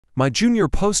My junior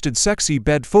posted sexy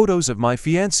bed photos of my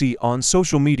fiancée on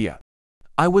social media.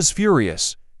 I was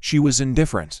furious. She was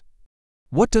indifferent.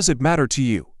 What does it matter to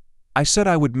you? I said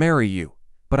I would marry you,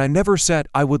 but I never said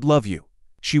I would love you.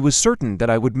 She was certain that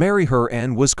I would marry her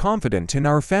and was confident in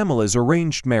our family's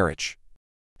arranged marriage.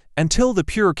 Until the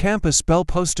pure campus belle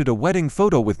posted a wedding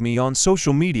photo with me on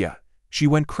social media, she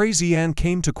went crazy and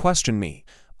came to question me.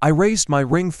 I raised my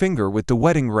ring finger with the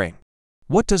wedding ring.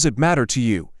 What does it matter to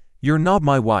you? You're not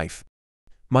my wife.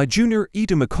 My junior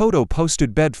Ida Makoto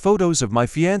posted bed photos of my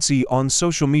fiancée on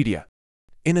social media.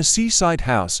 In a seaside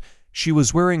house, she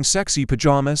was wearing sexy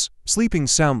pajamas, sleeping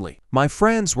soundly. My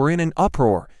friends were in an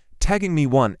uproar, tagging me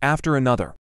one after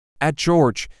another. At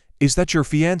George, is that your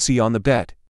fiancée on the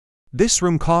bed? This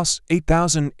room costs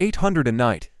 $8,800 a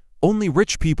night. Only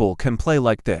rich people can play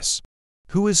like this.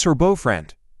 Who is her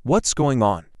boyfriend? What's going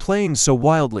on? Playing so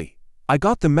wildly. I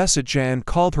got the message and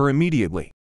called her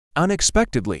immediately.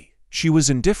 Unexpectedly, she was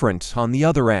indifferent on the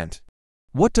other end.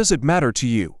 What does it matter to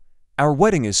you? Our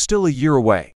wedding is still a year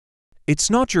away. It's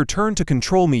not your turn to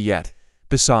control me yet.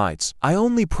 Besides, I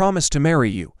only promised to marry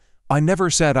you. I never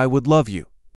said I would love you.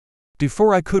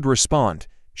 Before I could respond,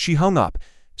 she hung up.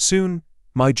 Soon,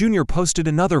 my junior posted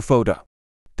another photo.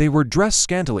 They were dressed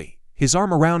scantily, his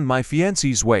arm around my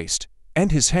fiancée's waist,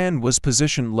 and his hand was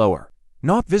positioned lower.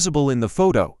 Not visible in the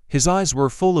photo, his eyes were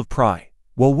full of pride,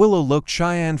 while Willow looked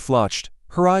shy and flushed,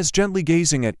 her eyes gently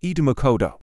gazing at Ida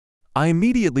Makoto. I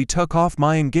immediately took off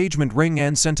my engagement ring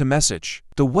and sent a message.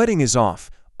 The wedding is off.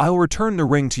 I'll return the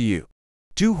ring to you.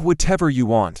 Do whatever you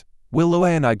want. Willow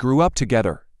and I grew up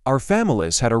together. Our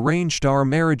families had arranged our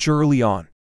marriage early on.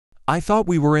 I thought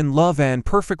we were in love and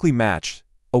perfectly matched,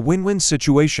 a win-win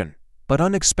situation, but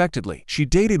unexpectedly, she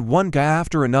dated one guy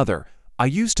after another. I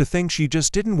used to think she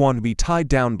just didn't want to be tied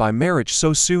down by marriage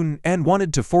so soon and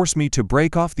wanted to force me to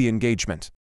break off the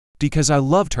engagement. Because I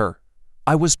loved her,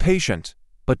 I was patient,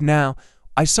 but now,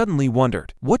 I suddenly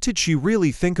wondered, what did she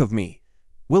really think of me?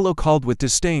 Willow called with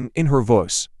disdain in her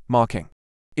voice, mocking.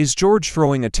 Is George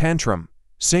throwing a tantrum,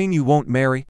 saying you won't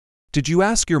marry? Did you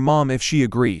ask your mom if she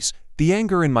agrees? The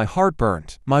anger in my heart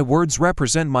burned. My words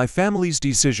represent my family's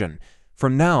decision.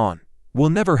 From now on, we'll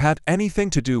never have anything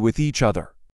to do with each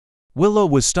other. Willow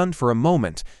was stunned for a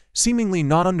moment, seemingly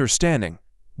not understanding.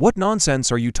 What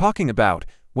nonsense are you talking about?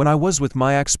 When I was with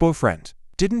my ex-boyfriend,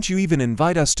 didn't you even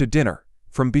invite us to dinner?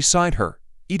 From beside her,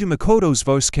 Ida Makoto's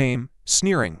voice came,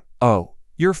 sneering. Oh,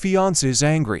 your fiancé is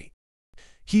angry.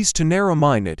 He's too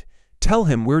narrow-minded. Tell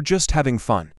him we're just having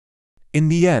fun. In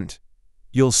the end,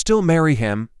 you'll still marry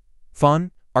him.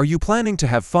 Fun? Are you planning to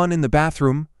have fun in the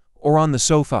bathroom or on the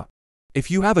sofa?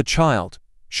 If you have a child,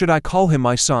 should I call him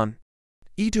my son?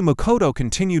 Ida Makoto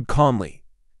continued calmly.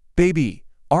 Baby,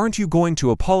 aren't you going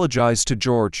to apologize to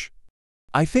George?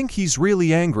 I think he's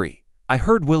really angry. I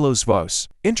heard Willow's voice,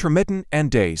 intermittent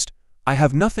and dazed. I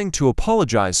have nothing to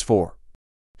apologize for.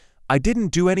 I didn't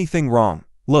do anything wrong.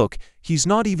 Look, he's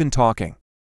not even talking.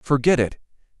 Forget it.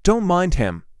 Don't mind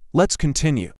him. Let's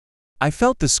continue. I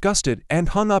felt disgusted and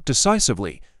hung up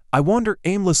decisively. I wandered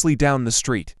aimlessly down the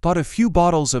street, bought a few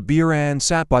bottles of beer and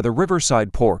sat by the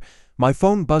riverside pour. My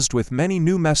phone buzzed with many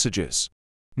new messages.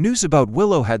 News about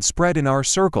Willow had spread in our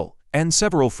circle, and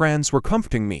several friends were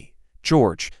comforting me.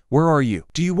 George, where are you?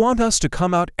 Do you want us to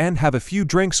come out and have a few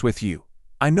drinks with you?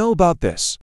 I know about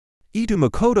this. Ida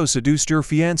Makoto seduced your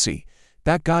fiancé.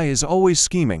 That guy is always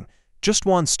scheming, just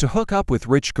wants to hook up with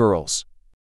rich girls.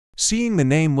 Seeing the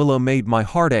name Willow made my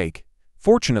heart ache.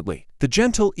 Fortunately, the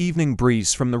gentle evening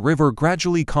breeze from the river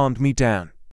gradually calmed me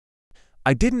down.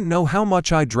 I didn't know how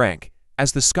much I drank.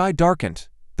 As the sky darkened,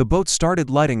 the boat started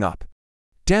lighting up.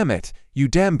 Damn it, you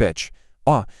damn bitch.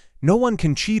 No one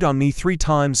can cheat on me 3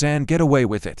 times and get away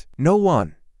with it. No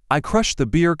one. I crushed the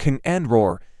beer can and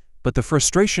roar, but the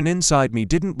frustration inside me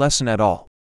didn't lessen at all.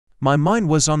 My mind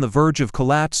was on the verge of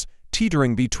collapse,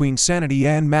 teetering between sanity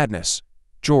and madness.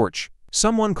 George.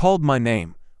 Someone called my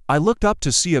name. I looked up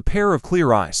to see a pair of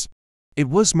clear eyes. It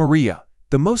was Maria,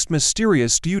 the most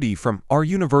mysterious beauty from our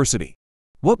university.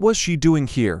 What was she doing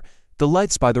here? The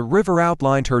lights by the river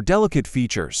outlined her delicate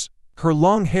features, her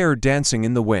long hair dancing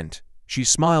in the wind. She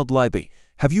smiled lightly.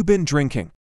 Have you been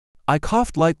drinking? I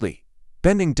coughed lightly,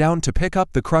 bending down to pick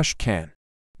up the crushed can.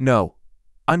 No,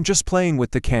 I'm just playing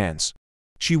with the cans.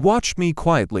 She watched me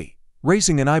quietly,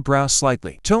 raising an eyebrow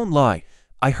slightly. Don't lie,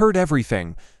 I heard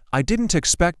everything. I didn't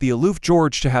expect the aloof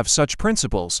George to have such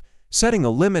principles, setting a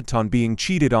limit on being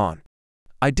cheated on.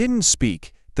 I didn't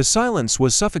speak. The silence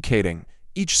was suffocating,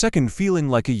 each second feeling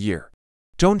like a year.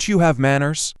 Don't you have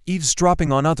manners?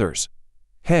 Eavesdropping on others.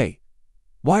 Hey,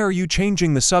 why are you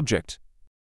changing the subject?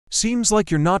 Seems like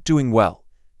you're not doing well.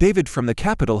 David from the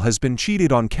capital has been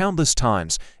cheated on countless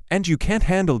times, and you can't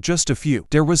handle just a few.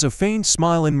 There was a faint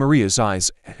smile in Maria's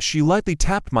eyes. She lightly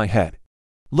tapped my head.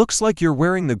 Looks like you're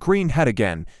wearing the green hat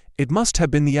again. It must have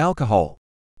been the alcohol.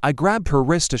 I grabbed her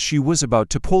wrist as she was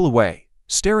about to pull away,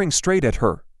 staring straight at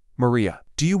her. Maria,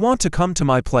 do you want to come to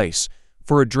my place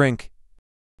for a drink?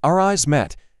 Our eyes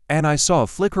met, and I saw a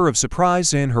flicker of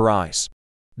surprise in her eyes.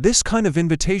 This kind of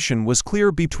invitation was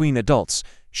clear between adults.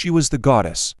 She was the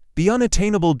goddess, the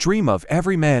unattainable dream of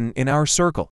every man in our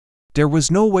circle. There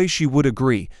was no way she would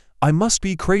agree. I must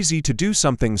be crazy to do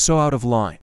something so out of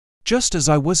line. Just as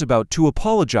I was about to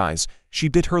apologize, she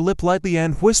bit her lip lightly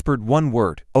and whispered one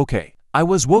word, "Okay." I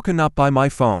was woken up by my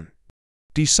phone.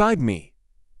 Beside me,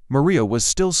 Maria was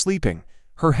still sleeping,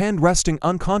 her hand resting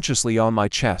unconsciously on my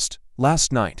chest.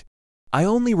 Last night, I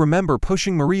only remember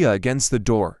pushing Maria against the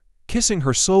door, kissing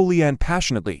her slowly and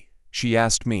passionately. She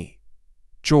asked me,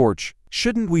 "George,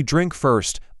 shouldn't we drink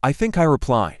first?" I think I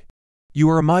replied, "You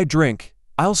are my drink,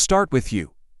 I'll start with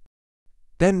you."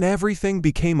 Then everything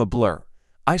became a blur.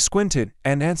 I squinted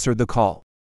and answered the call.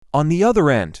 On the other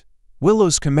end,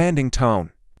 Willow's commanding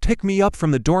tone, "Pick me up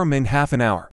from the dorm in half an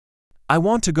hour. I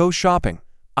want to go shopping."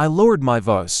 I lowered my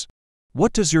voice.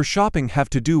 "What does your shopping have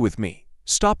to do with me?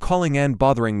 Stop calling and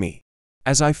bothering me."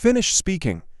 As I finished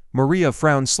speaking, Maria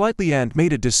frowned slightly and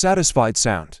made a dissatisfied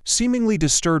sound, seemingly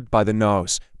disturbed by the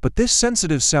noise, but this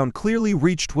sensitive sound clearly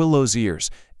reached Willow's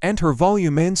ears, and her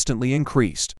volume instantly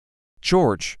increased.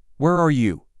 "George, where are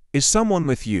you? Is someone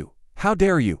with you? How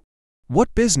dare you?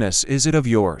 What business is it of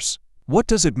yours? What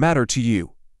does it matter to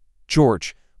you?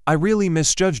 George, I really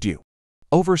misjudged you.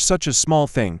 Over such a small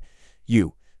thing,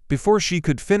 you." Before she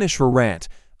could finish her rant,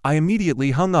 I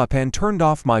immediately hung up and turned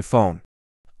off my phone.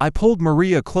 I pulled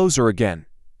Maria closer again,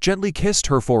 gently kissed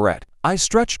her forehead. I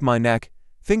stretched my neck,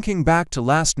 thinking back to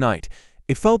last night.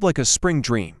 It felt like a spring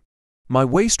dream. My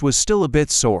waist was still a bit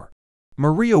sore.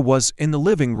 Maria was in the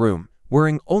living room,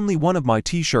 wearing only one of my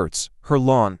t-shirts, her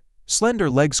long, slender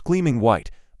legs gleaming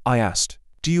white. I asked,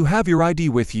 "Do you have your ID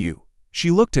with you?" She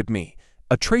looked at me,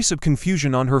 a trace of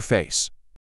confusion on her face.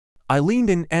 I leaned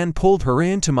in and pulled her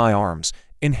into my arms,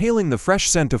 inhaling the fresh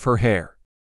scent of her hair.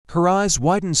 Her eyes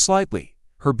widened slightly,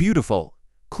 her beautiful,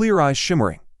 clear eyes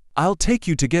shimmering. "I'll take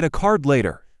you to get a card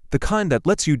later, the kind that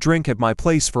lets you drink at my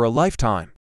place for a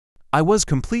lifetime." I was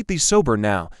completely sober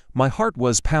now, my heart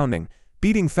was pounding,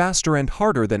 beating faster and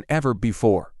harder than ever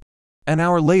before. An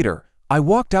hour later, I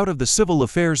walked out of the Civil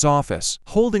Affairs office,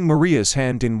 holding Maria's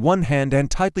hand in one hand and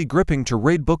tightly gripping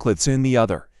trade booklets in the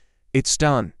other. "It's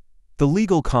done. The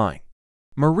legal kind."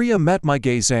 Maria met my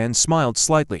gaze and smiled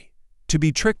slightly. "To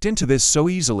be tricked into this so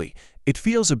easily, it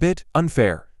feels a bit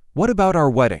unfair. What about our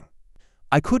wedding?"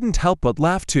 I couldn't help but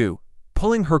laugh too,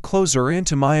 pulling her closer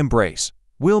into my embrace.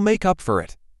 "We'll make up for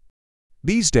it."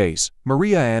 These days,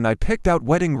 Maria and I picked out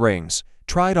wedding rings,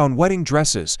 tried on wedding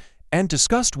dresses, and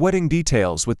discussed wedding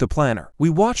details with the planner. We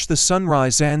watched the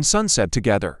sunrise and sunset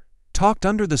together, talked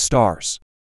under the stars.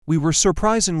 We were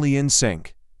surprisingly in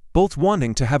sync, both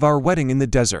wanting to have our wedding in the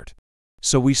desert.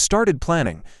 So we started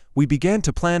planning. We began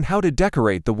to plan how to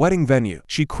decorate the wedding venue.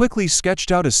 She quickly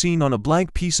sketched out a scene on a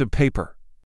blank piece of paper.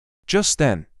 Just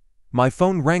then, my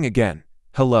phone rang again.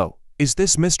 "Hello, is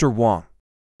this Mr. Wong?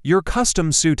 Your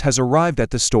custom suit has arrived at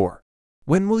the store.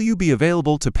 When will you be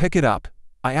available to pick it up?"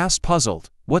 I asked, puzzled.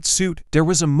 "What suit?" There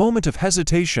was a moment of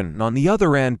hesitation on the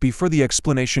other end before the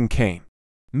explanation came.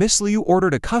 "Miss Liu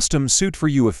ordered a custom suit for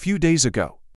you a few days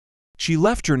ago. She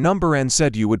left your number and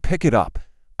said you would pick it up."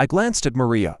 I glanced at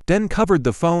Maria, then covered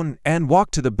the phone and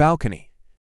walked to the balcony.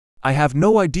 "I have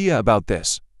no idea about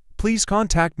this. Please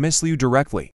contact Miss Liu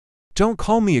directly. Don't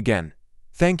call me again.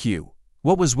 Thank you."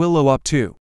 What was Willow up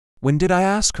to? When did I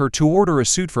ask her to order a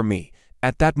suit for me?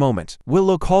 At that moment,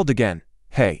 Willow called again.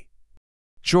 "Hey,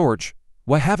 George,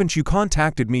 why haven't you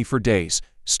contacted me for days?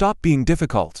 Stop being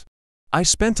difficult. I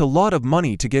spent a lot of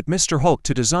money to get Mr. Hulk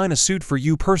to design a suit for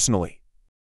you personally.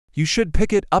 You should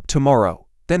pick it up tomorrow."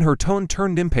 Then her tone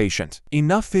turned impatient.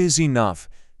 "Enough is enough.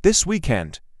 This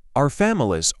weekend, our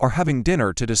families are having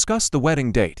dinner to discuss the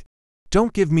wedding date.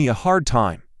 Don't give me a hard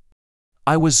time."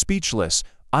 I was speechless.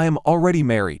 I am already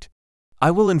married.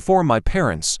 I will inform my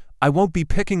parents. I won't be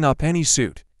picking up any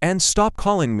suit. And stop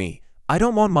calling me. I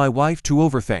don't want my wife to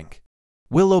overthink.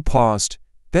 Willow paused,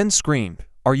 then screamed,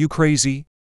 "Are you crazy?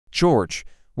 George,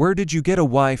 where did you get a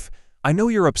wife? I know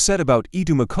you're upset about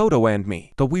Itu Makoto and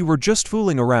me, but we were just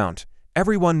fooling around.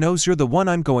 Everyone knows you're the one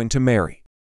I'm going to marry.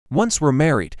 Once we're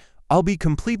married, I'll be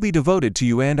completely devoted to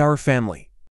you and our family.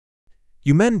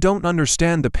 You men don't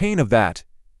understand the pain of that,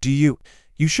 do you?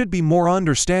 You should be more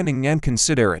understanding and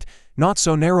considerate, not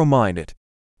so narrow-minded.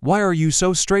 Why are you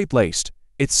so straight-laced?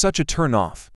 It's such a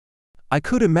turn-off. I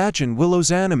could imagine Willow's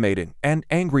animated and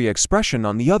angry expression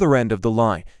on the other end of the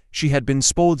line. She had been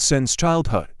spoiled since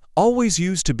childhood, always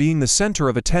used to being the center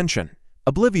of attention,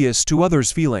 oblivious to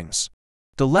others' feelings.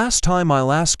 The last time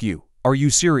I'll ask you, are you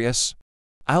serious?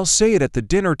 I'll say it at the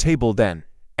dinner table then,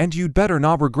 and you'd better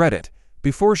not regret it.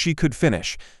 Before she could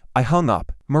finish, I hung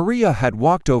up. Maria had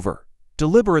walked over,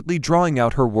 deliberately drawing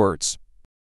out her words.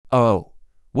 Oh,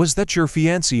 was that your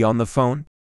fiancé on the phone?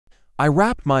 I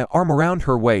wrapped my arm around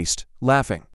her waist,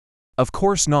 laughing. Of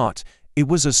course not, it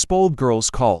was a spoiled girl's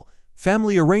call.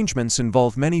 Family arrangements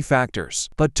involve many factors.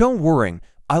 But don't worry,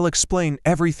 I'll explain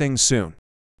everything soon.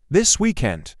 This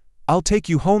weekend, I'll take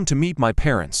you home to meet my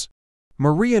parents.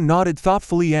 Maria nodded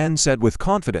thoughtfully and said with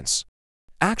confidence,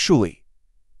 Actually,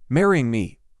 marrying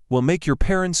me will make your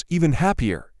parents even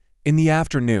happier. In the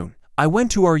afternoon, I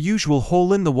went to our usual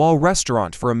hole-in-the-wall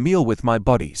restaurant for a meal with my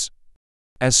buddies.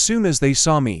 As soon as they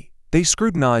saw me, they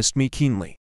scrutinized me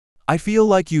keenly. I feel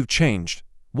like you've changed,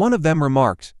 one of them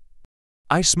remarked.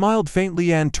 I smiled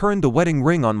faintly and turned the wedding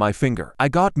ring on my finger. I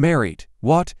got married.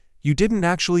 What? You didn't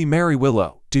actually marry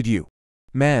Willow, did you?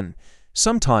 Man,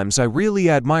 sometimes I really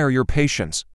admire your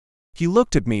patience. He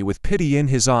looked at me with pity in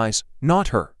his eyes. Not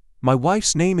her. My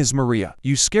wife's name is Maria.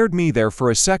 You scared me there for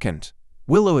a second.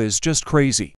 Willow is just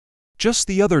crazy. Just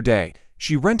the other day,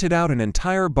 she rented out an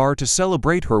entire bar to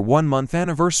celebrate her 1-month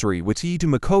anniversary with Ito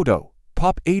Makoto,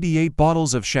 pop 88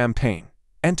 bottles of champagne,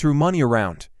 and threw money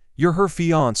around. You're her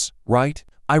fiancé, right?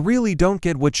 I really don't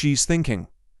get what she's thinking.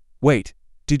 Wait,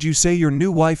 did you say your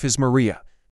new wife is Maria?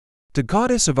 The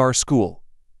goddess of our school.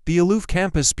 The aloof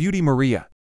campus beauty Maria.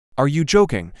 Are you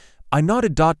joking? I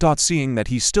nodded. Seeing that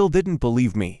he still didn't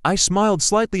believe me, I smiled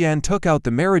slightly and took out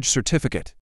the marriage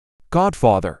certificate.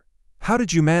 Godfather, how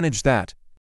did you manage that?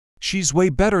 She's way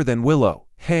better than Willow.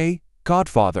 Hey,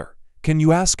 Godfather, can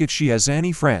you ask if she has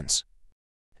any friends?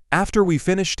 After we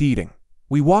finished eating,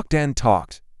 we walked and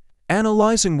talked,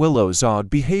 analyzing Willow's odd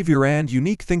behavior and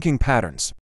unique thinking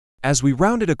patterns. As we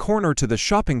rounded a corner to the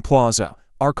shopping plaza,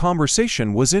 our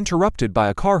conversation was interrupted by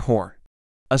a car horn.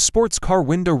 A sports car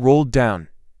window rolled down,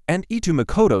 and Ito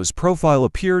Makoto's profile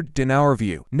appeared in our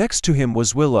view. Next to him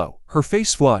was Willow, her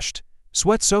face flushed,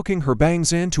 sweat soaking her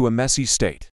bangs into a messy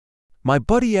state. My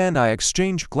buddy and I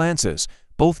exchanged glances,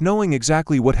 both knowing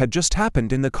exactly what had just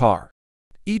happened in the car.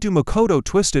 Ito Makoto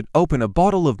twisted open a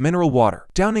bottle of mineral water,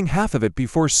 downing half of it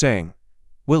before saying,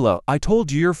 Willow, I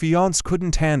told you your fiancé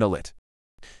couldn't handle it.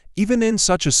 Even in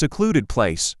such a secluded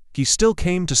place, he still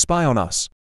came to spy on us.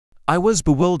 I was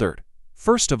bewildered.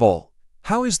 First of all,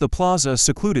 how is the plaza a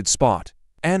secluded spot?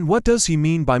 And what does he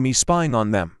mean by me spying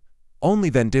on them? Only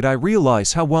then did I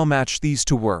realize how well matched these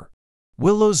two were.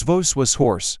 Willow's voice was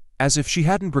hoarse, as if she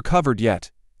hadn't recovered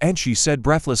yet, and she said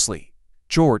breathlessly,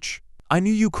 George, I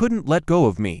knew you couldn't let go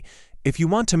of me. If you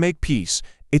want to make peace,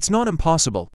 it's not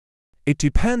impossible. It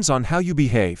depends on how you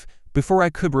behave. Before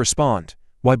I could respond,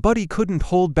 my buddy couldn't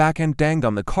hold back and banged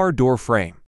on the car door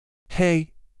frame. Hey,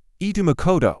 Ito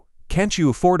Makoto, can't you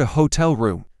afford a hotel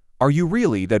room? Are you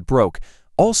really that broke?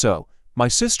 Also, my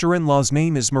sister-in-law's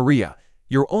name is Maria.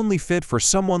 You're only fit for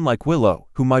someone like Willow,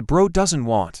 who my bro doesn't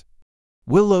want.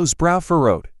 Willow's brow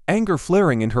furrowed, anger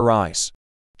flaring in her eyes.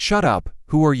 Shut up,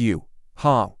 who are you?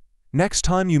 Huh? Next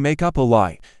time you make up a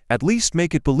lie, at least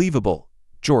make it believable.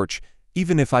 George,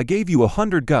 even if I gave you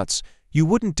 100 guts, you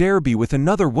wouldn't dare be with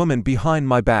another woman behind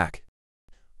my back.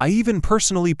 I even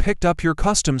personally picked up your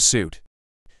custom suit.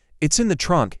 It's in the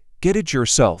trunk, get it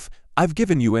yourself, I've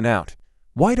given you an out.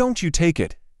 Why don't you take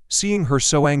it? Seeing her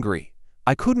so angry,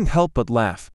 I couldn't help but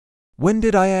laugh. When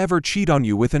did I ever cheat on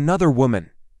you with another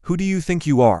woman? Who do you think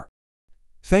you are?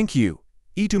 Thank you,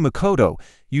 Ito Makoto,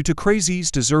 you two crazies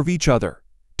deserve each other.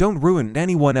 Don't ruin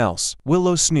anyone else.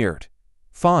 Willow sneered.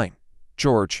 Fine,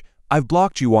 George, I've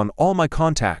blocked you on all my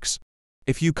contacts.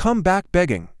 If you come back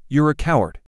begging, you're a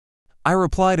coward. I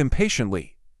replied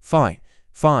impatiently. Fine,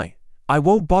 fine, I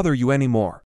won't bother you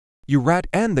anymore. You rat.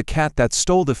 And the cat that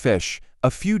stole the fish.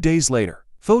 A few days later,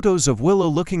 photos of Willow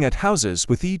looking at houses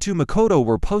with Ito Makoto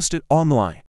were posted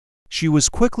online. She was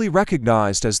quickly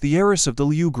recognized as the heiress of the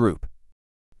Liu group.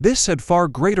 This had far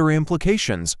greater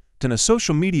implications than a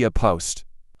social media post.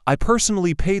 I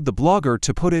personally paid the blogger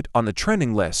to put it on the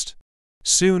trending list.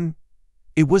 Soon,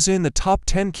 it was in the top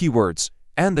 10 keywords,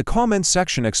 and the comments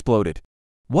section exploded.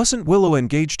 Wasn't Willow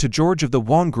engaged to George of the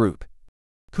Won group?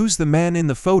 Who's the man in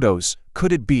the photos?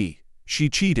 Could it be she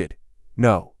cheated?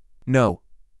 No, no,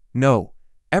 no.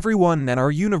 Everyone at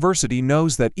our university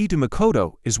knows that Ito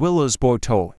Makoto is Willow's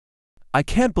boytoe. I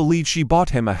can't believe she bought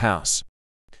him a house.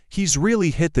 He's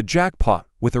really hit the jackpot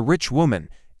with a rich woman,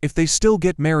 If they still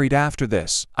get married after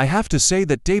this, I have to say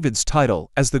that David's title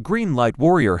as the Green Light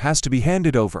Warrior has to be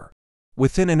handed over.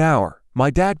 Within an hour, my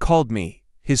dad called me,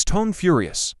 his tone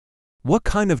furious. What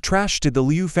kind of trash did the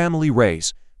Liu family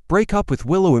raise? Break up with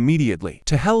Willow immediately.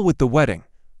 To hell with the wedding.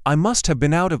 I must have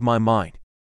been out of my mind.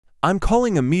 I'm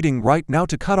calling a meeting right now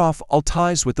to cut off all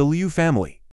ties with the Liu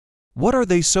family. What are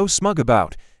they so smug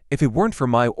about? If it weren't for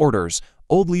my orders,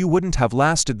 old Liu wouldn't have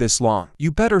lasted this long.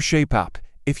 You better shape up.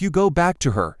 If you go back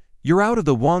to her, you're out of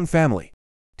the Wang family.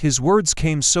 His words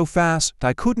came so fast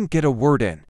I couldn't get a word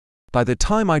in. By the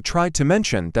time I tried to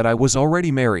mention that I was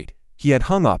already married, he had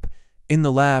hung up. In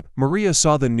the lab, Maria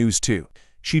saw the news too.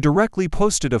 She directly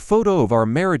posted a photo of our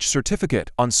marriage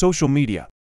certificate on social media.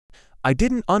 I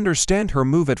didn't understand her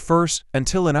move at first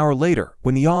until an hour later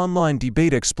when the online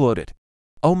debate exploded.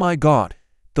 Oh my god,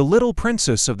 the little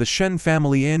princess of the Shen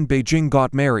family in Beijing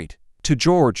got married to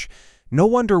George. No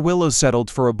wonder Willow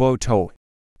settled for a beau toe.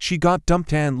 She got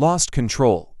dumped and lost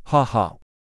control, haha.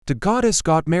 The goddess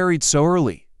got married so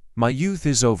early. My youth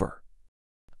is over.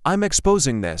 I'm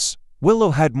exposing this.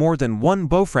 Willow had more than one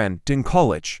boyfriend in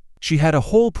college. She had a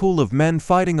whole pool of men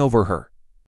fighting over her.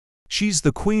 She's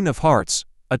the queen of hearts,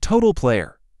 a total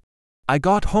player. I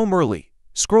got home early,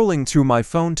 scrolling through my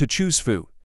phone to choose food.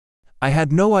 I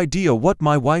had no idea what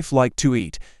my wife liked to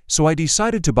eat, so I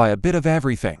decided to buy a bit of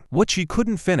everything. What she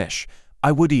couldn't finish,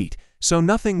 I would eat, so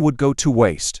nothing would go to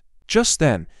waste. Just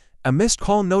then, a missed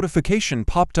call notification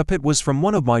popped up. It was from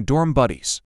one of my dorm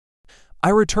buddies. I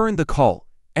returned the call,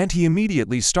 and he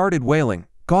immediately started wailing,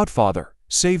 "Godfather,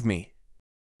 save me.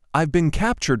 I've been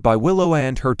captured by Willow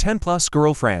and her 10+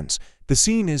 girlfriends. The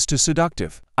scene is too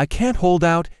seductive. I can't hold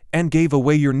out," and gave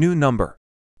away your new number.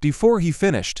 Before he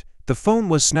finished, the phone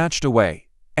was snatched away,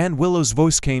 and Willow's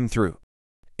voice came through.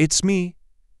 "It's me,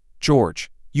 George.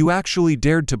 You actually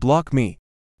dared to block me.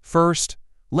 First,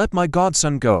 let my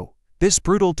godson go. This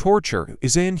brutal torture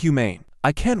is inhumane.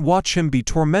 I can't watch him be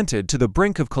tormented to the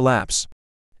brink of collapse."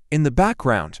 In the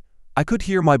background, I could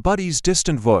hear my buddy's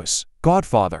distant voice,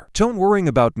 "Godfather, don't worry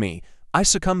about me. I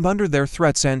succumbed under their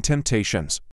threats and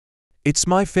temptations. It's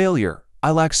my failure.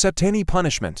 I'll accept any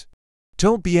punishment.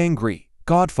 Don't be angry,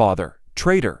 Godfather,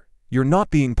 traitor. You're not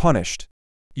being punished.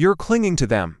 You're clinging to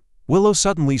them." Willow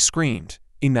suddenly screamed,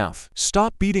 "Enough.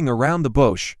 Stop beating around the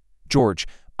bush. George,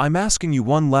 I'm asking you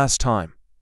one last time.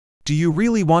 Do you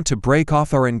really want to break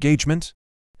off our engagement?"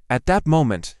 At that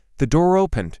moment, the door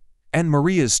opened, and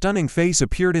Maria's stunning face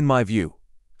appeared in my view,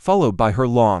 followed by her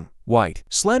long, white,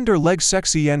 slender legs,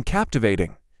 sexy and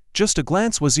captivating. Just a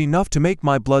glance was enough to make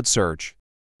my blood surge.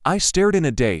 I stared in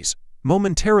a daze,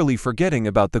 momentarily forgetting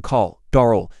about the call.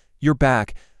 "Darl, you're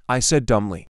back," I said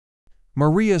dumbly.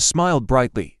 Maria smiled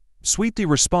brightly, sweetly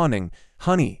responding,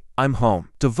 "Honey, I'm home."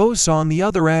 The voice on the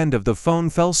other end of the phone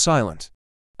fell silent.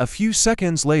 A few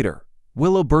seconds later,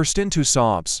 Willow burst into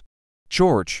sobs.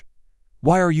 "George,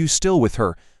 why are you still with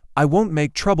her? I won't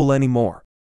make trouble anymore.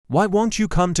 Why won't you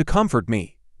come to comfort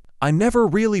me? I never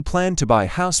really planned to buy a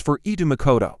house for Ito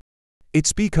Makoto.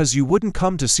 It's because you wouldn't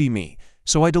come to see me,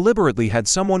 so I deliberately had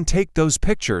someone take those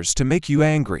pictures to make you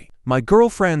angry. My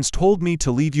girlfriends told me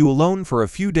to leave you alone for a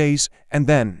few days and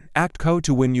then act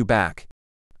to win you back.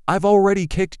 I've already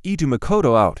kicked Ito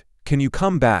Makoto out. Can you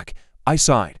come back?" I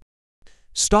sighed.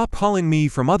 "Stop calling me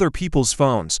from other people's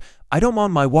phones. I don't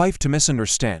want my wife to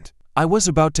misunderstand." I was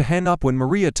about to hang up when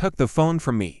Maria took the phone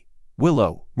from me.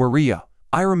 "Willow, Maria,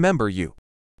 I remember you.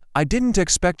 I didn't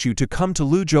expect you to come to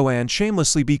Luzhou and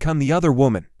shamelessly become the other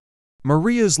woman."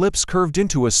 Maria's lips curved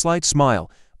into a slight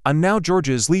smile. "I'm now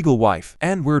George's legal wife,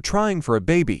 and we're trying for a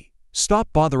baby. Stop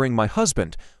bothering my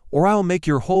husband, or I'll make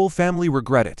your whole family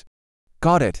regret it."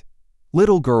 "Got it.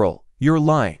 Little girl, you're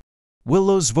lying."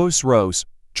 Willow's voice rose.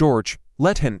 "George,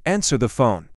 let him answer the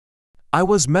phone." I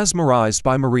was mesmerized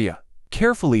by Maria,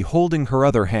 carefully holding her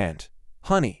other hand.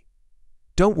 "Honey,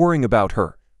 don't worry about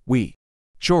her.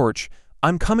 George,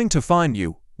 I'm coming to find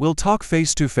you. We'll talk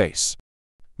face to face."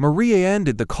 Maria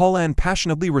ended the call and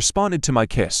passionately responded to my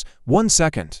kiss. 1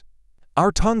 second.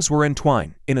 Our tongues were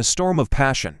entwined in a storm of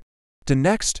passion. The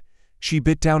next, she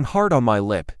bit down hard on my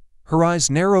lip, her eyes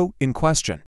narrow in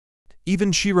question.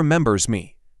 "Even she remembers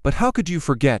me. But how could you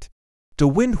forget?" The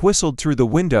wind whistled through the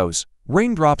windows,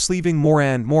 raindrops leaving more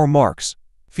and more marks.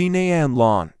 Fiancée and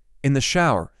lawn. In the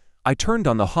shower, I turned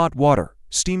on the hot water,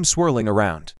 steam swirling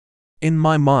around. In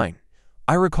my mind,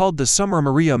 I recalled the summer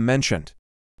Maria mentioned.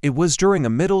 It was during a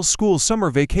middle school summer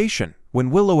vacation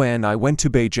when Willow and I went to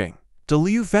Beijing. The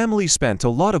Liu family spent a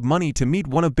lot of money to meet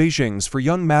one of Beijing's for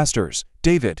young masters,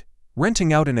 David,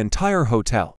 renting out an entire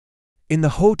hotel. In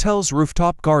the hotel's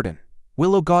rooftop garden,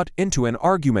 Willow got into an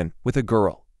argument with a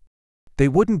girl. They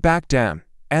wouldn't back down,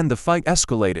 and the fight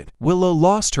escalated. Willow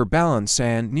lost her balance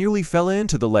and nearly fell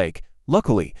into the lake.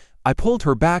 Luckily, I pulled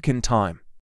her back in time.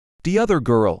 The other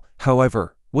girl,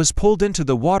 however, was pulled into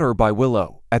the water by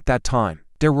Willow. At that time,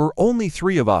 there were only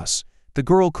 3 of us. The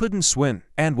girl couldn't swim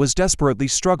and was desperately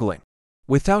struggling.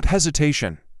 Without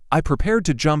hesitation, I prepared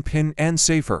to jump in and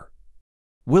save her.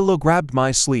 Willow grabbed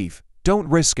my sleeve. "Don't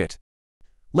risk it.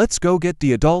 Let's go get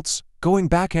the adults," going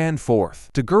back and forth.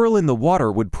 The girl in the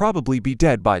water would probably be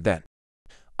dead by then.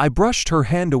 I brushed her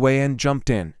hand away and jumped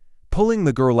in, pulling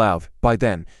the girl out. By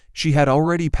then, she had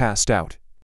already passed out.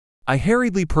 I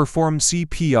hurriedly performed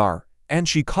CPR, and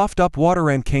she coughed up water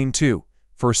and came to.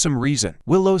 For some reason,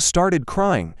 Willow started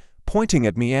crying, pointing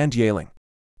at me and yelling,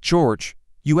 "George,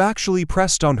 you actually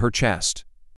pressed on her chest.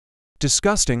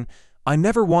 Disgusting, I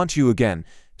never want you again."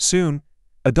 Soon,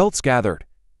 adults gathered,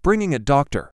 bringing a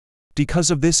doctor.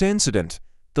 Because of this incident,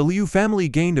 the Liu family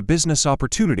gained a business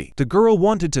opportunity. The girl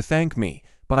wanted to thank me,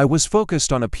 but I was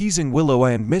focused on appeasing Willow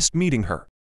and missed meeting her.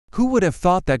 Who would have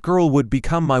thought that girl would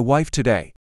become my wife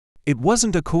today? It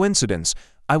wasn't a coincidence.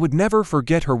 I would never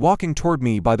forget her walking toward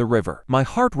me by the river. My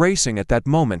heart racing at that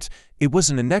moment, it was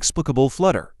an inexplicable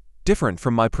flutter, different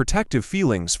from my protective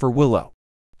feelings for Willow.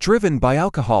 Driven by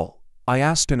alcohol, I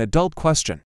asked an adult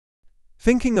question.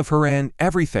 Thinking of her and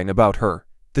everything about her,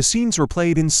 the scenes were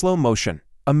played in slow motion.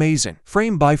 Amazing.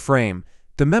 Frame by frame,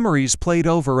 the memories played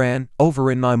over and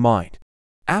over in my mind.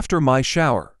 After my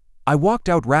shower, I walked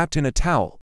out wrapped in a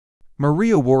towel.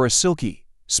 Maria wore a silky,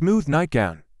 smooth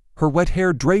nightgown, her wet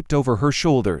hair draped over her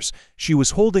shoulders. She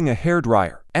was holding a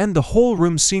hairdryer, and the whole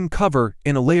room seemed covered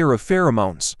in a layer of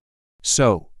pheromones.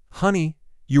 "So, honey,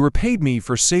 you repaid me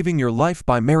for saving your life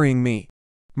by marrying me."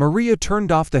 Maria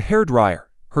turned off the hairdryer,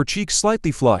 her cheeks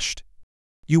slightly flushed.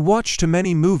 "You watch too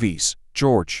many movies,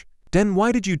 George. Then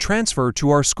why did you transfer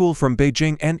to our school from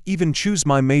Beijing and even choose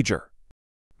my major?"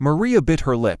 Maria bit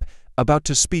her lip, about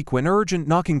to speak when urgent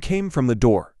knocking came from the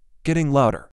door, getting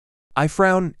louder. I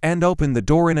frowned and opened the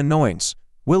door in annoyance.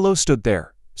 Willow stood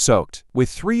there, soaked, with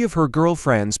 3 of her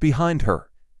girlfriends behind her,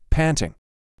 panting.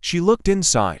 She looked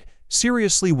inside,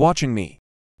 seriously watching me.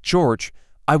 "George,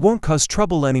 I won't cause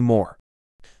trouble anymore.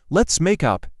 Let's make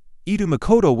up. Ito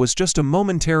Makoto was just a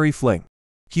momentary fling.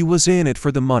 He was in it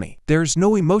for the money. There's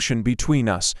no emotion between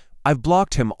us. I've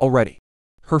blocked him already."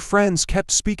 Her friends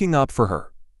kept speaking up for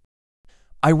her.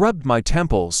 I rubbed my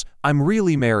temples. "I'm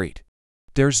really married.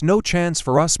 There's no chance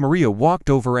for us." Maria walked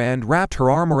over and wrapped her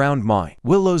arm around mine.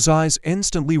 Willow's eyes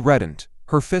instantly reddened,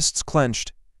 her fists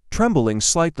clenched, trembling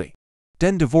slightly.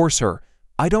 "Then divorce her.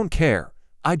 I don't care.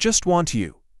 I just want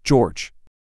you, George."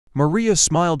 Maria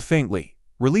smiled faintly,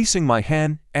 releasing my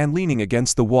hand and leaning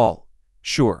against the wall.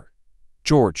 "Sure,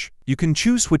 George, you can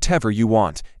choose whatever you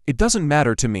want. It doesn't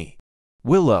matter to me."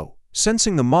 Willow,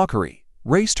 sensing the mockery,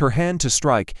 raised her hand to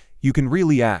strike. "You can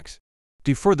really act."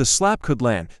 Before the slap could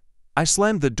land, I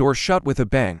slammed the door shut with a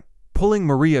bang, pulling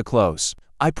Maria close.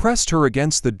 I pressed her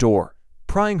against the door,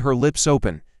 prying her lips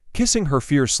open, kissing her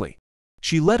fiercely.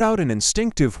 She let out an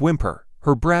instinctive whimper,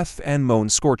 her breath and moan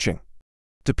scorching.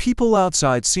 The people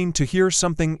outside seemed to hear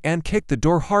something and kicked the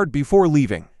door hard before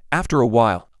leaving. After a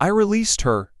while, I released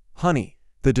her. "Honey,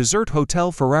 the dessert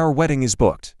hotel for our wedding is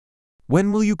booked.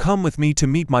 When will you come with me to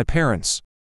meet my parents?"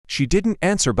 She didn't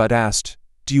answer but asked,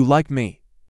 "Do you like me?"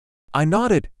 I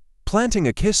nodded, planting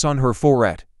a kiss on her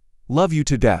forehead. "Love you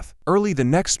to death." Early the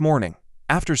next morning,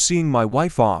 after seeing my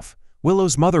wife off,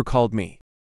 Willow's mother called me.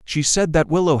 She said that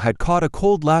Willow had caught a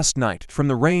cold last night from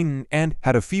the rain and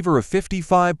had a fever of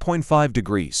 55.5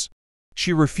 degrees.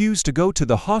 She refused to go to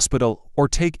the hospital or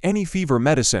take any fever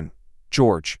medicine.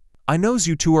 "George, I knows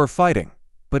you two are fighting,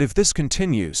 but if this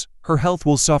continues, her health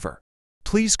will suffer.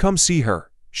 Please come see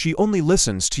her. She only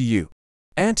listens to you."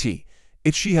 "Auntie,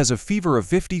 if she has a fever of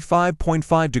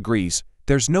 55.5 degrees,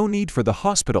 there's no need for the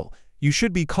hospital. You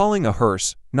should be calling a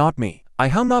hearse, not me." I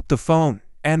hung up the phone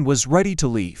and was ready to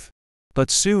leave. But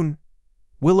soon,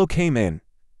 Willow came in,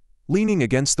 leaning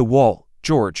against the wall.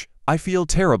 "George, I feel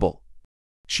terrible."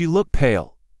 She looked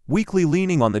pale, weakly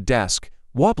leaning on the desk,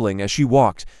 wobbling as she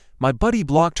walked. My buddy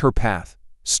blocked her path.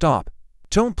 "Stop.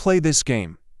 Don't play this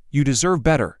game. You deserve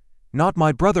better. Not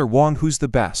my brother Wong who's the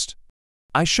best."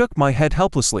 I shook my head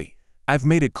helplessly. "I've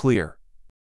made it clear."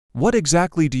 "What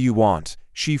exactly do you want?"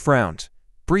 She frowned,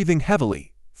 breathing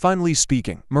heavily, finally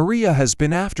speaking. "Maria has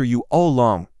been after you all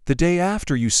along. The day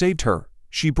after you saved her,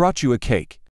 she brought you a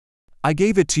cake. I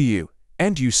gave it to you,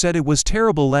 and you said it was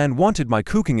terrible and wanted my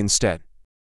cooking instead.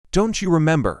 Don't you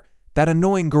remember? That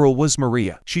annoying girl was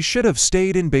Maria. She should have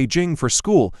stayed in Beijing for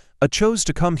school, chose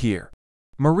to come here.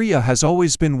 Maria has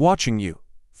always been watching you,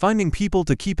 finding people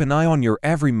to keep an eye on your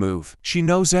every move. She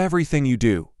knows everything you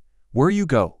do, where you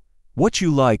go, what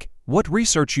you like, what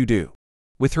research you do.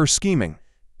 With her scheming,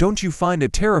 don't you find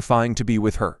it terrifying to be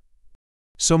with her?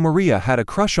 So Maria had a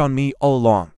crush on me all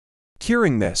along.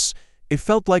 Hearing this, it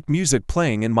felt like music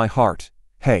playing in my heart.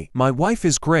 Hey, my wife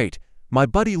is great. My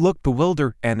buddy looked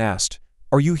bewildered and asked,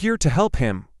 are you here to help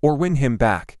him or win him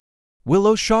back?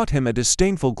 Willow shot him a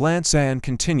disdainful glance and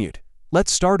continued,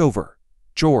 let's start over.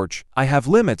 George, I have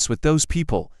limits with those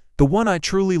people. The one I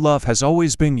truly love has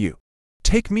always been you.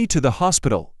 Take me to the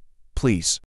hospital,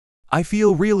 please. I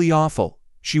feel really awful.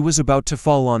 She was about to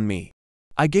fall on me.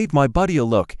 I gave my buddy a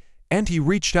look, and he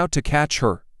reached out to catch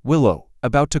her. Willow,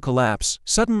 about to collapse,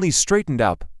 suddenly straightened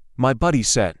up. My buddy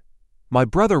said, my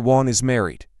brother Juan is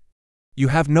married. You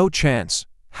have no chance.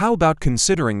 How about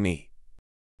considering me?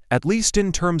 At least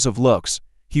in terms of looks.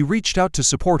 He reached out to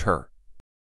support her.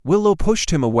 Willow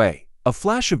pushed him away, a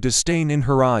flash of disdain in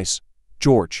her eyes.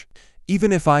 George,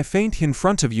 even if I faint in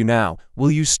front of you now,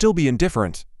 will you still be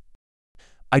indifferent?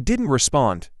 I didn't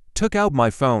respond, took out my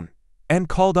phone, and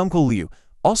called Uncle Liu,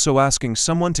 also asking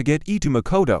someone to get Itu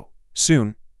Makoto.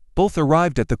 Soon, both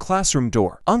arrived at the classroom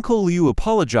door. Uncle Liu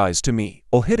apologized to me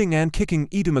while hitting and kicking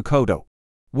Itu Makoto.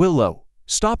 Willow,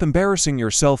 stop embarrassing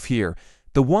yourself here.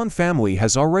 The Wan family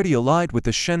has already allied with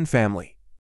the Shen family.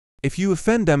 If you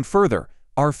offend them further,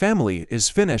 our family is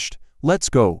finished. Let's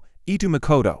go. Itu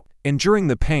Makoto, enduring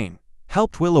the pain,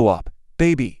 helped Willow up.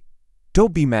 Baby,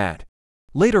 don't be mad.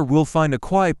 Later we'll find a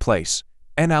quiet place,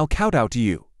 and I'll kowtow to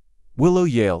you. Willow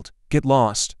yelled, get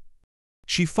lost.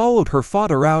 She followed her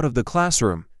father out of the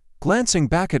classroom, glancing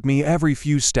back at me every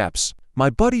few steps. My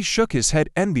buddy shook his head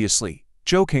enviously,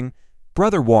 joking,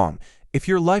 Brother Wong, if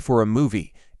your life were a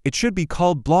movie, it should be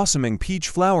called Blossoming Peach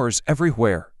Flowers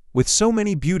Everywhere, with so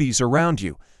many beauties around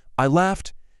you. I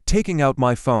laughed, taking out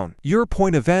my phone. Your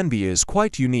point of envy is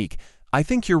quite unique. I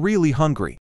think you're really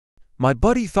hungry. My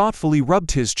buddy thoughtfully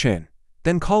rubbed his chin.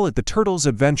 Then call it the Turtle's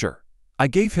Adventure. I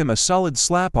gave him a solid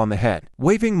slap on the head,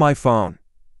 waving my phone.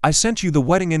 I sent you the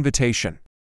wedding invitation.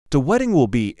 The wedding will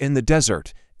be in the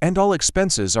desert, and all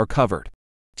expenses are covered.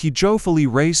 He joyfully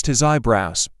raised his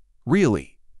eyebrows.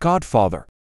 Really, Godfather?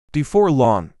 Before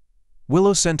long,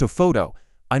 Willow sent a photo.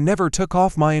 I never took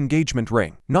off my engagement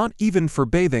ring, not even for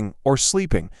bathing or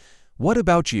sleeping. What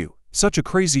about you, such a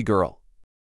crazy girl?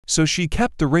 So she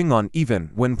kept the ring on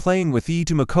even when playing with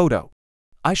Itu Makoto.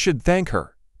 I should thank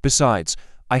her. Besides,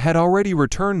 I had already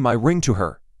returned my ring to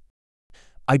her.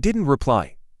 I didn't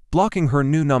reply, blocking her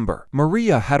new number.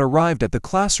 Maria had arrived at the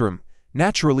classroom,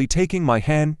 naturally taking my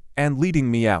hand and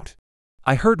leading me out.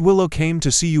 I heard Willow came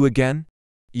to see you again?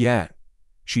 Yeah,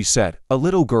 she said. A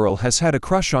little girl has had a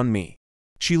crush on me.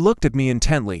 She looked at me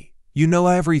intently. You know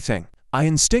everything. I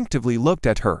instinctively looked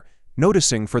at her,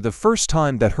 noticing for the first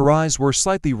time that her eyes were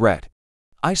slightly red.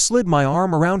 I slid my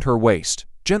arm around her waist,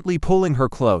 gently pulling her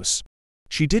close.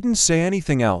 She didn't say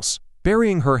anything else,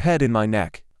 burying her head in my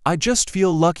neck. I just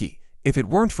feel lucky. If it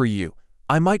weren't for you,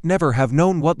 I might never have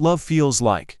known what love feels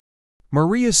like.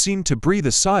 Maria seemed to breathe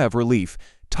a sigh of relief,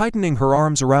 tightening her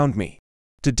arms around me.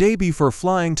 The day before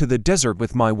flying to the desert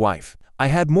with my wife, I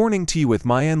had morning tea with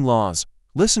my in-laws,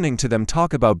 listening to them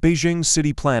talk about Beijing's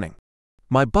city planning.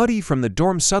 My buddy from the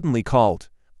dorm suddenly called.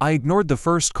 I ignored the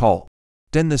first call.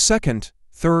 Then the second,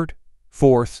 third,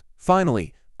 fourth.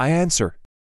 Finally, I answered.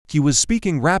 He was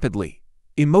speaking rapidly,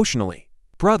 emotionally.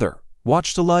 Brother,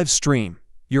 watch the live stream.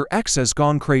 Your ex has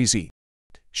gone crazy.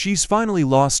 She's finally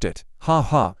lost it. Ha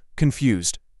ha,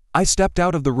 confused. I stepped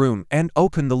out of the room and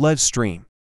opened the live stream.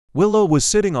 Willow was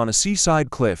sitting on a seaside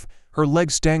cliff, her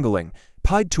legs dangling,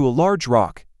 tied to a large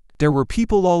rock. There were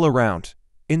people all around,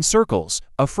 in circles,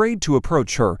 afraid to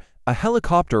approach her. A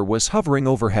helicopter was hovering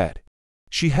overhead.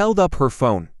 She held up her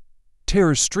phone,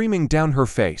 tears streaming down her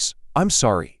face. I'm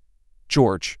sorry,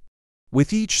 George.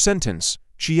 With each sentence,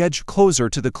 she edged closer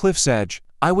to the cliff's edge.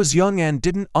 I was young and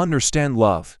didn't understand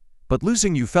love, but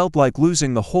losing you felt like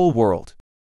losing the whole world.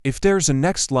 If there's a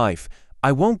next life,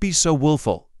 I won't be so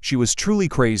willful. She was truly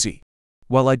crazy.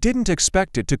 While I didn't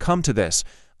expect it to come to this,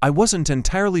 I wasn't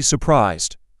entirely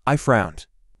surprised. I frowned,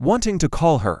 wanting to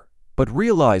call her, but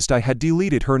realized I had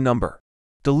deleted her number.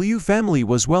 The Liu family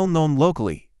was well known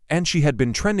locally, and she had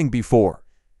been trending before.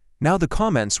 Now the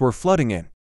comments were flooding in.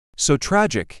 So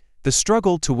tragic, the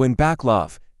struggle to win back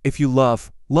love. If you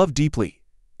love, love deeply.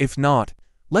 If not,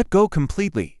 let go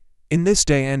completely. In this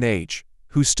day and age,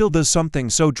 who still does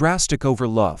something so drastic over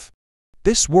love?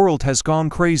 This world has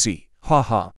gone crazy,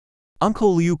 haha.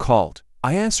 Uncle Liu called.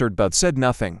 I answered but said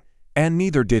nothing, and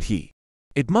neither did he.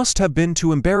 It must have been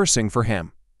too embarrassing for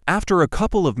him. After a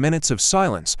couple of minutes of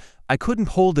silence, I couldn't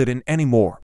hold it in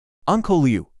anymore. Uncle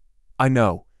Liu, I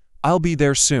know. I'll be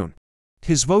there soon.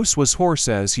 His voice was hoarse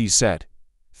as he said,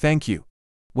 thank you.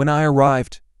 When I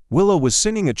arrived, Willow was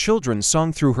singing a children's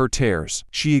song through her tears.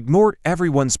 She ignored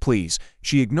everyone's pleas.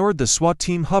 She ignored the SWAT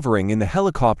team hovering in the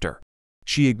helicopter.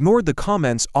 She ignored the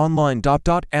comments online.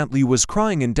 Antley was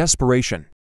crying in desperation.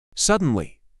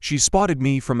 Suddenly, she spotted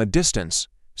me from a distance,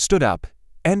 stood up,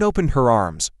 and opened her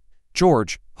arms.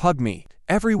 George, hug me.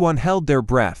 Everyone held their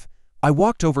breath. I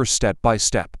walked over step by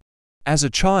step. As a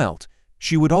child,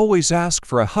 she would always ask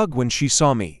for a hug when she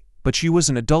saw me, but she was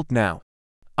an adult now.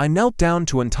 I knelt down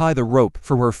to untie the rope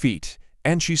for her feet,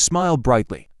 and she smiled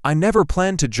brightly. I never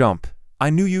planned to jump. I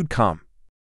knew you'd come.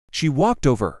 She walked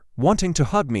over, wanting to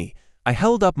hug me. I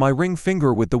held up my ring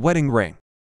finger with the wedding ring.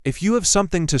 If you have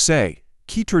something to say,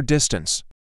 keep your distance.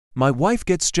 My wife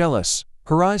gets jealous,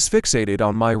 her eyes fixated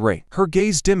on my ring, her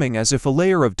gaze dimming as if a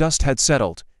layer of dust had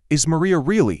settled. Is Maria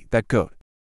really that good?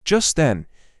 Just then,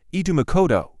 Itu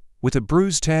Makoto, with a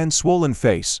bruised and swollen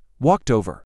face, walked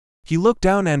over. He looked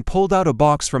down and pulled out a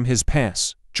box from his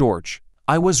pants. George,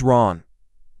 I was wrong.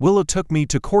 Willow took me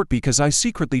to court because I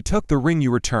secretly took the ring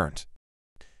you returned.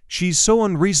 She's so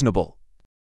unreasonable.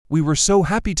 We were so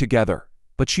happy together,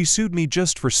 but she sued me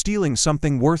just for stealing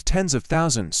something worth tens of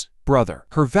thousands. Brother,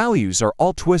 her values are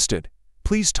all twisted.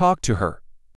 Please talk to her.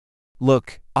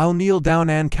 Look, I'll kneel down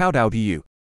and kowtow to you.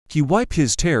 He wiped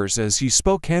his tears as he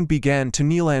spoke and began to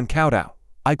kneel and kowtow.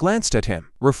 I glanced at him,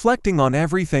 reflecting on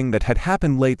everything that had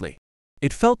happened lately.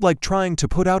 It felt like trying to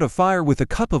put out a fire with a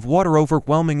cup of water,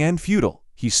 overwhelming and futile,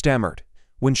 he stammered.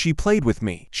 When she played with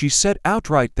me, she said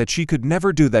outright that she could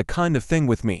never do that kind of thing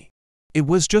with me. It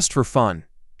was just for fun.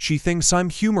 She thinks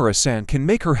I'm humorous and can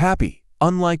make her happy,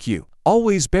 unlike you,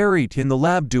 always buried in the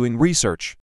lab doing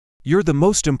research. You're the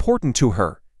most important to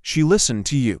her. She listened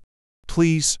to you.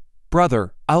 Please,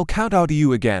 brother, I'll kowtow to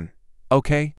you again,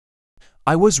 okay?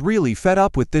 I was really fed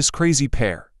up with this crazy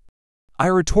pair. I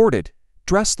retorted,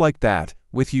 dressed like that,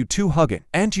 with you two hugging,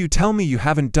 and you tell me you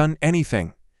haven't done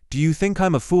anything. Do you think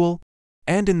I'm a fool?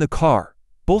 And in the car,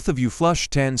 both of you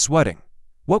flushed and sweating.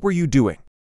 What were you doing?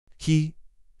 He,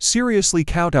 seriously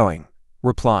kowtowing,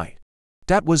 replied.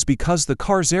 That was because the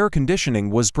car's air conditioning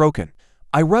was broken.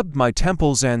 I rubbed my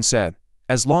temples and said,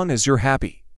 as long as you're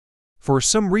happy. For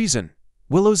some reason,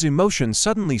 Willow's emotion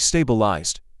suddenly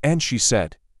stabilized, and she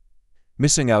said,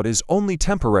 missing out is only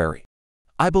temporary.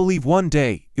 I believe one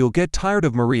day you'll get tired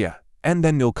of Maria, and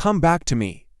then you'll come back to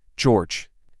me, George.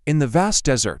 In the vast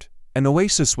desert, an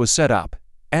oasis was set up,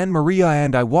 and Maria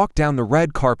and I walked down the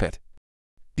red carpet.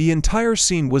 The entire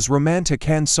scene was romantic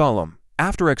and solemn.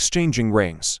 After exchanging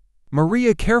rings,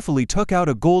 Maria carefully took out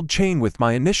a gold chain with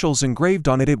my initials engraved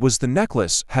on it. It was the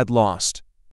necklace had lost.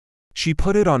 She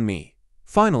put it on me.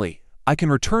 Finally, I can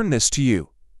return this to you.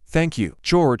 Thank you,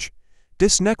 George.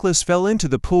 This necklace fell into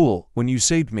the pool when you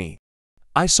saved me.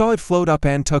 I saw it float up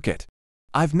and took it.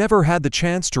 I've never had the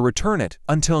chance to return it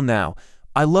until now.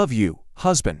 I love you,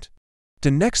 husband. The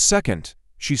next second,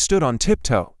 she stood on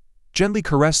tiptoe, gently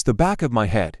caressed the back of my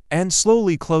head, and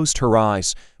slowly closed her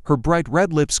eyes. Her bright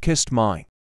red lips kissed mine.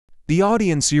 The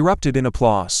audience erupted in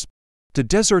applause. The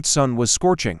desert sun was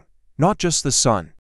scorching, not just the sun,